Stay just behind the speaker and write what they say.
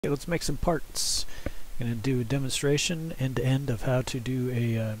Okay, let's make some parts. I'm going to do a demonstration end-to-end of how to do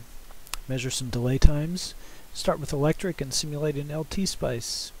a measure some delay times. Start with electric and simulate an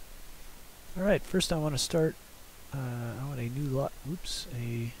LTspice. Alright, first I want to start, I want a new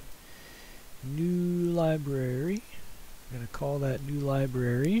library. I'm going to call that new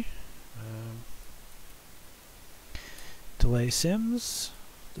library delay sims.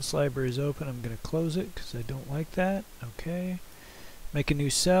 This library is open. I'm going to close it because I don't like that. Okay. Make a new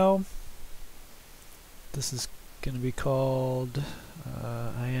cell. This is going to be called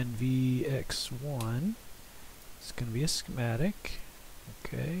INVX1. It's going to be a schematic.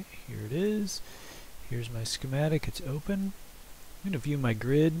 Okay, here it is. Here's my schematic. It's open. I'm going to view my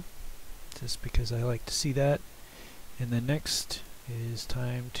grid just because I like to see that. And then next is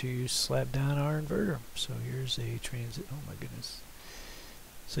time to slap down our inverter. So here's a transit. Oh my goodness.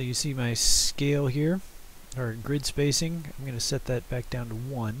 So you see my scale here, or grid spacing. I'm going to set that back down to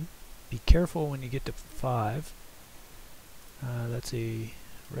 1. Be careful when you get to 5. That's a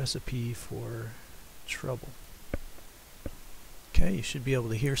recipe for trouble. Okay, you should be able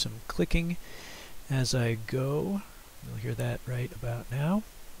to hear some clicking as I go. You'll hear that right about now.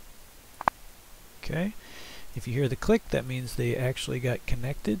 Okay, if you hear the click, that means they actually got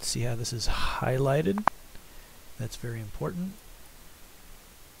connected. See how this is highlighted? That's very important.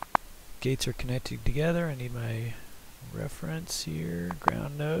 Gates are connected together. I need my reference here,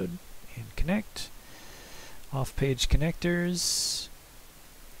 ground node, and connect. Off-page connectors.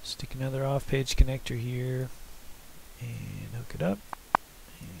 Stick another off-page connector here and hook it up.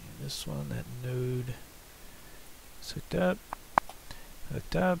 And this one, that node is hooked up.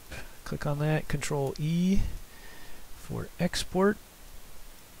 Hooked up. Click on that. Control E for export.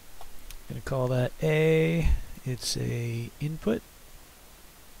 I'm going to call that A. It's a input.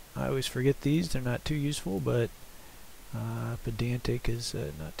 I always forget these. They're not too useful, but pedantic is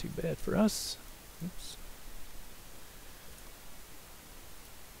not too bad for us. Oops.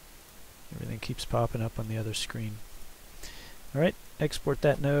 Everything keeps popping up on the other screen. Alright, export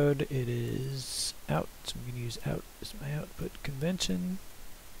that node. It is out, so I'm going to use out as my output convention.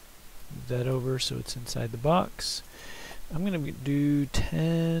 Move that over so it's inside the box. I'm going to do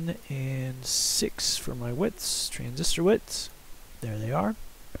 10 and 6 for my widths, transistor widths. There they are.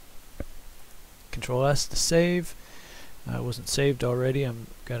 Control S to save. It wasn't saved already. I've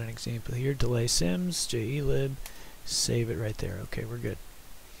got an example here. Delay sims, jelib, save it right there. Okay, we're good.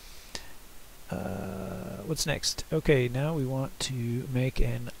 What's next? Okay, now we want to make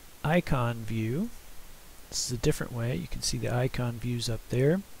an icon view. This is a different way. You can see the icon views up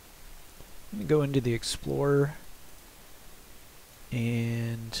there. I'm going to go into the Explorer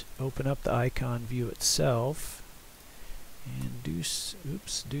and open up the icon view itself and do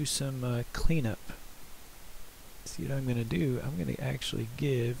some cleanup. See what I'm going to do? I'm going to actually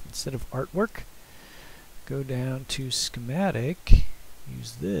give, instead of artwork, go down to schematic,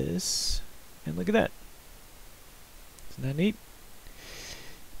 use this, and look at that. Isn't that neat?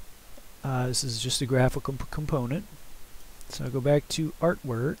 This is just a graphical component. So I'll go back to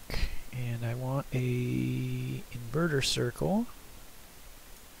artwork, and I want a inverter circle.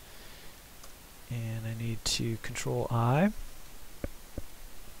 And I need to Control I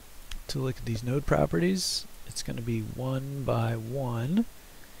to look at these node properties. It's going to be 1 by 1, and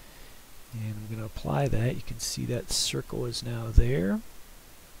I'm going to apply that. You can see that circle is now there.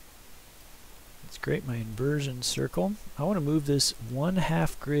 That's great, my inversion circle. I want to move this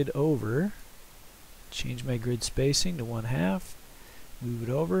 1/2 grid over, change my grid spacing to 1/2, move it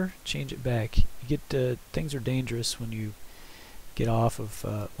over, change it back. You get things are dangerous when you get off of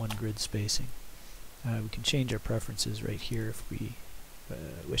 1 grid spacing. We can change our preferences right here if we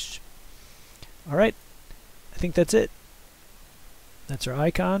wish. Alright, I think that's it. That's our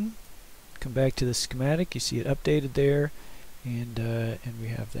icon. Come back to the schematic. You see it updated there, and we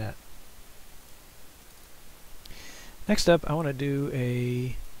have that. Next up, I want to do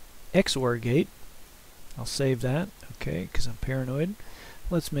a Xor Gate. I'll save that, okay, because I'm paranoid.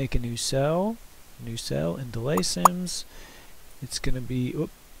 Let's make a new cell in delay sims. It's going to be,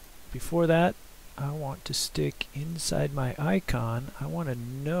 before that, I want to stick inside my icon. I want to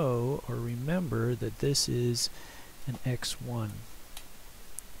know or remember that this is an X1.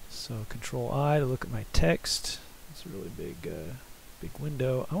 So Control I to look at my text. It's a really big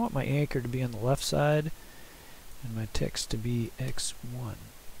window. I want my anchor to be on the left side and my text to be X1.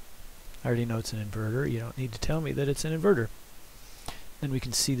 I already know it's an inverter. You don't need to tell me that it's an inverter. Then we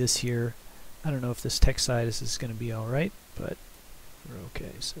can see this here. I don't know if this text size is going to be alright, but we're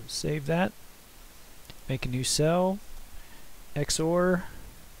okay. So save that. Make a new cell, Xor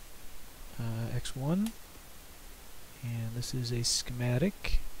X1, and this is a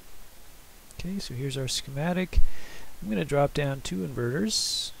schematic. Okay, so here's our schematic. I'm going to drop down 2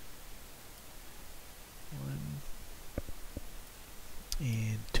 inverters. 1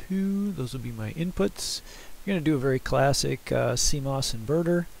 and 2. Those will be my inputs. We're going to do a very classic CMOS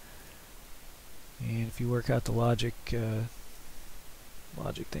inverter. And if you work out the logic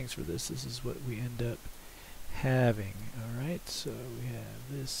things for this, this is what we end up having. Alright, so we have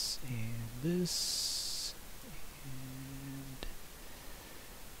this and this, and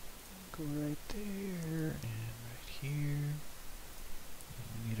go right there and right here. And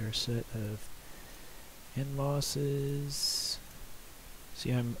we need our set of NMOSs.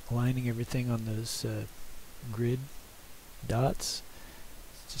 See, I'm aligning everything on those grid dots.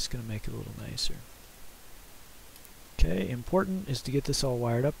 It's just going to make it a little nicer. Okay, important is to get this all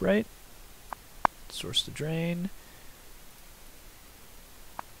wired up right. Source to drain.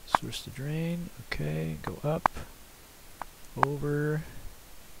 Source to drain. Okay, go up, over,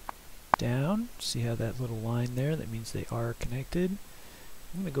 down. See how that little line there? That means they are connected.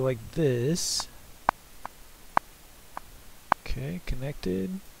 I'm going to go like this. Okay,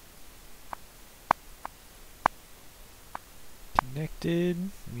 connected. Connected.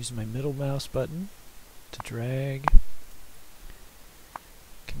 I'm using my middle mouse button to drag.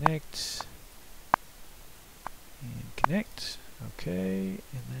 Connect. And connect. Okay,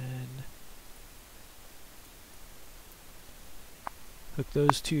 and then hook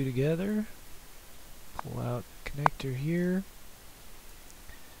those two together. Pull out the connector here.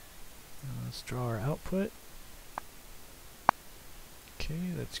 Now let's draw our output.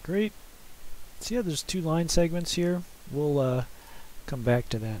 Okay, that's great. See how there's 2 line segments here? We'll come back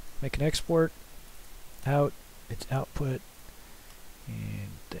to that. Make an export. Out, it's output, and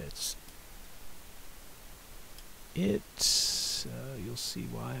that's it. You'll see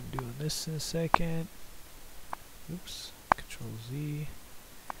why I'm doing this in a second. Oops, Control Z.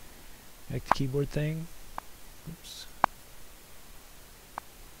 Back the keyboard thing. Oops.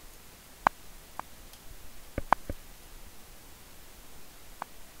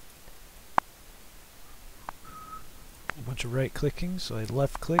 A bunch of right clicking, so I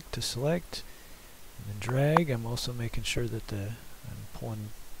left click to select. And then drag. I'm also making sure that I'm pulling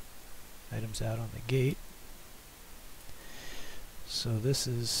items out on the gate. So this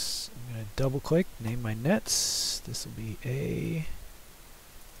is, I'm going to double click, name my nets. This will be A.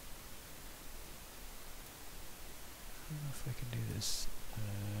 I don't know if I can do this.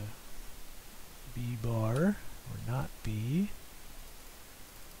 B bar, or not B.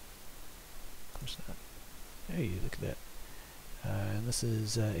 Of course not. Hey, look at that. And this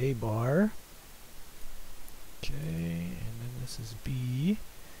is A bar. Okay, and then this is B.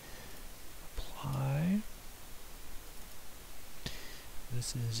 Apply.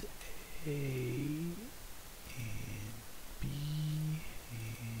 This is A and B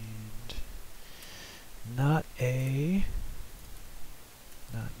and not A,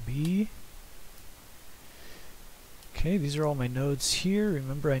 not B. Okay, these are all my nodes here.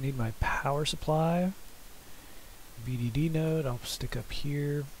 Remember, I need my power supply. VDD node, I'll stick up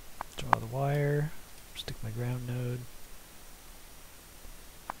here, draw the wire, stick my ground node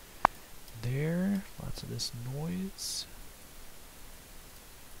there. Lots of this noise.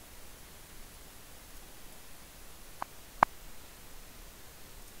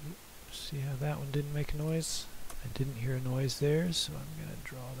 See how that one didn't make a noise? I didn't hear a noise there, so I'm going to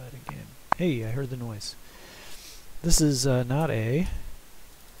draw that again. Hey, I heard the noise. This is not A.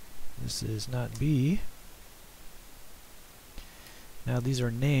 This is not B. Now these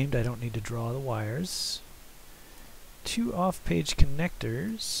are named. I don't need to draw the wires. 2 off-page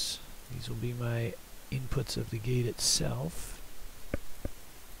connectors. These will be my inputs of the gate itself.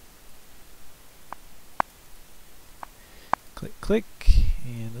 Click, click,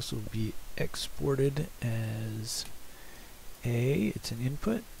 and this will be exported as A. It's an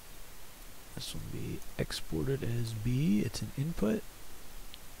input. This will be exported as B. It's an input.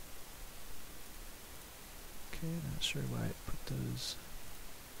 Okay, not sure why I put those.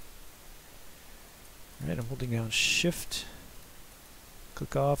 Alright, I'm holding down Shift.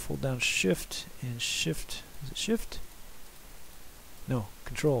 Click off, hold down Shift, and Shift. Is it Shift? No,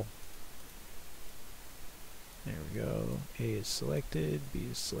 Control. There we go. A is selected, B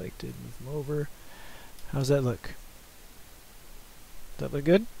is selected, move them over. How's that look? Does that look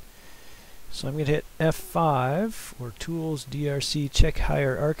good? So I'm going to hit F5 or Tools, DRC, check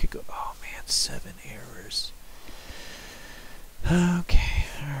hierarchical. Oh man, 7 errors. Okay,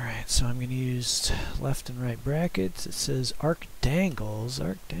 alright, so I'm going to use left and right brackets. It says arc dangles.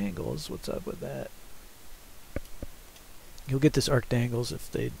 Arc dangles, what's up with that? You'll get this arc dangles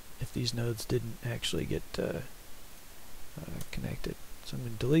if these nodes didn't actually get connected. So I'm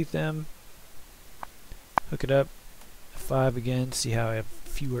going to delete them. Hook it up, F5 again, see how I have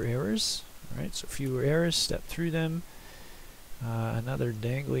fewer errors. Alright, so fewer errors, step through them. Another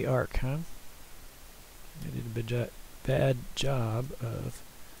dangly arc, huh? I did a bad job of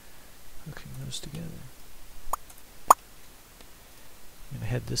hooking those together. I'm going to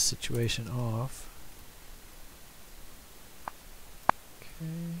head this situation off.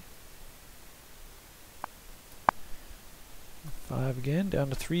 Okay. 5 again, down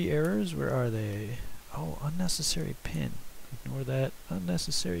to 3 errors. Where are they? Oh, unnecessary pin. Ignore that.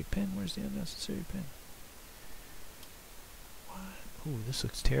 Unnecessary pin. Where's the unnecessary pin? What? Ooh, this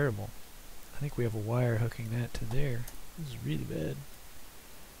looks terrible. I think we have a wire hooking that to there. This is really bad.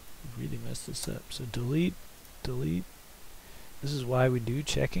 We really messed this up. So delete, delete. This is why we do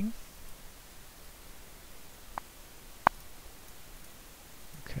checking.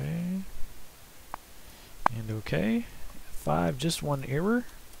 Okay. And okay. 5, just one error.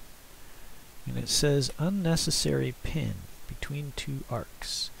 And it says unnecessary pin between 2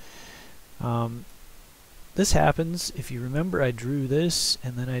 arcs. This happens, if you remember, I drew this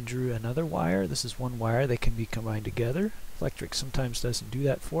and then I drew another wire. This is one wire. They can be combined together. Electric sometimes doesn't do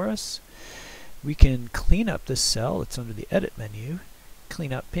that for us. We can clean up this cell. It's under the edit menu.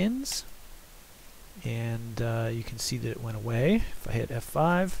 Clean up pins. And you can see that it went away. If I hit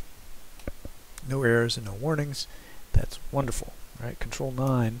F5, no errors and no warnings. That's wonderful. Right? Control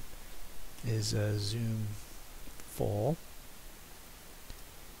 9 is zoom full.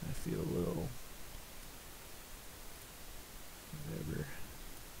 I feel a little whatever.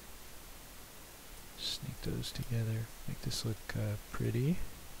 Sneak those together. Make this look pretty.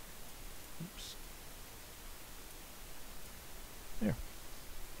 Oops. There.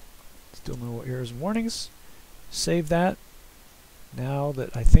 Still no errors and warnings. Save that. Now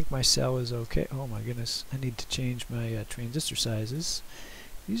that I think my cell is okay. Oh my goodness, I need to change my transistor sizes.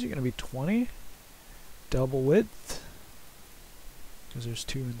 These are going to be 20. Double width. Because there's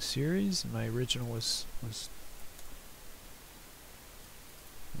 2 in series, and my original was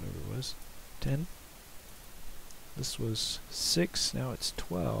whatever it was, 10. This was 6, now it's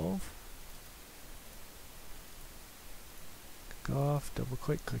 12. Click off, double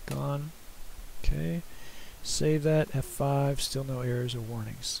click, click on. Okay. Save that, F5, still no errors or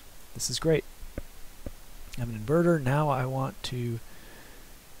warnings. This is great. I have an inverter. Now I want to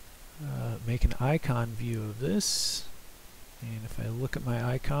make an icon view of this. And if I look at my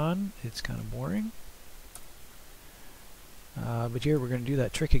icon, it's kind of boring. But here we're going to do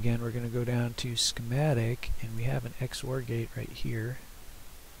that trick again. We're going to go down to schematic, and we have an Xor gate right here.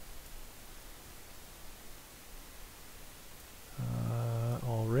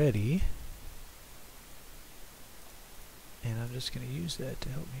 Already. And I'm just going to use that to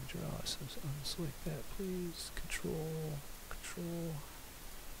help me draw. So unselect that, please. Control.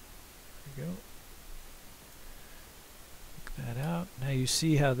 There we go. Look that out. Now you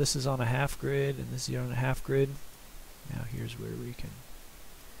see how this is on a half grid and this is on a half grid. Now here's where we can.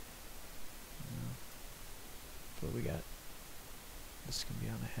 That's what we got. This can be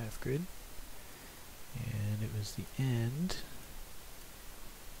on a half grid. And it was the end.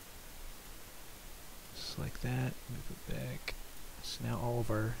 Just like that. Move it back. So now all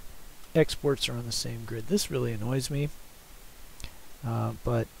of our exports are on the same grid. This really annoys me.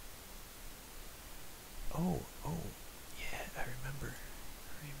 But oh yeah, I remember.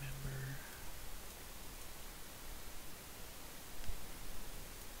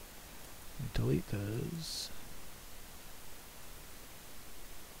 Delete those.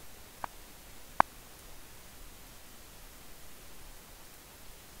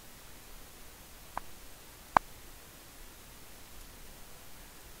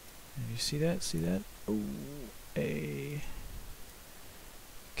 And you see that? See that? Oh, okay,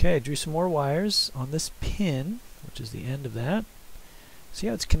 I drew some more wires on this pin, which is the end of that. See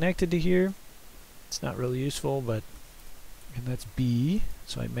how it's connected to here? It's not really useful, but and that's B.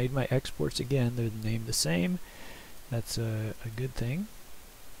 So I made my exports again. They're named the same. That's a good thing.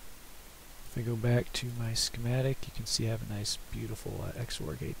 If I go back to my schematic, you can see I have a nice, beautiful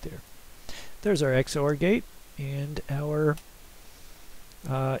Xor gate there. There's our Xor gate and our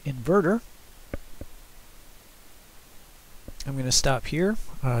inverter. I'm going to stop here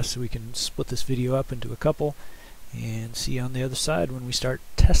so we can split this video up into a couple and see you on the other side when we start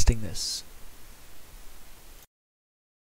testing this.